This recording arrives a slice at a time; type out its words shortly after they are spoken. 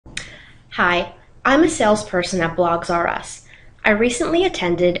Hi, I'm a salesperson at Blogs R Us. I recently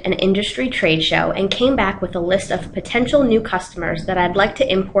attended an industry trade show and came back with a list of potential new customers that I'd like to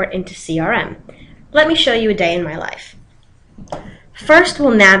import into CRM. Let me show you a day in my life. First,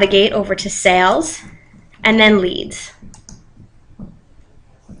 we'll navigate over to Sales and then Leads.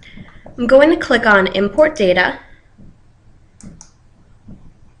 I'm going to click on Import Data.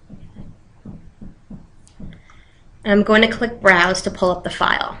 And I'm going to click Browse to pull up the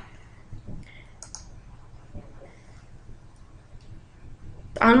file.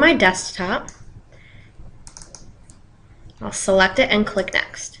 On my desktop, I'll select it and click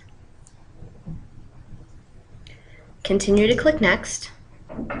Next. Continue to click Next.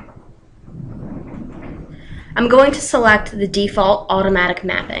 I'm going to select the default automatic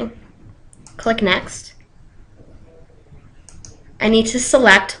mapping. Click Next. I need to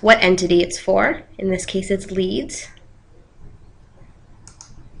select what entity it's for. In this case, it's Leads.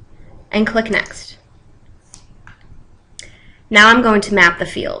 And click Next. Now I'm going to map the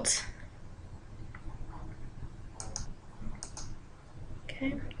fields.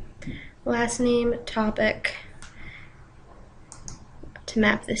 Okay. Last name, topic. To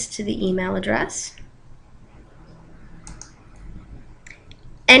map this to the email address.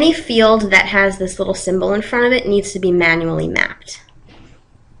 Any field that has this little symbol in front of it needs to be manually mapped.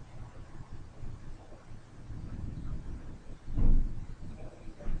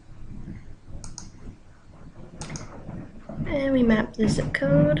 And we map the zip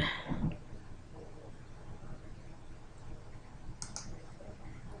code.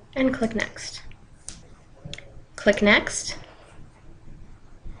 And click Next. Click Next.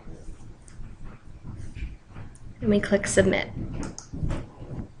 And we click Submit.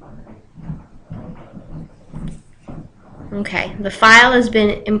 Okay, the file has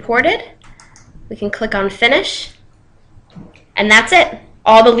been imported. We can click on Finish. And that's it.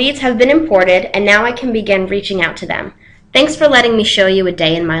 All the leads have been imported, and now I can begin reaching out to them. Thanks for letting me show you a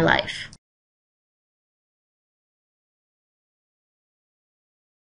day in my life.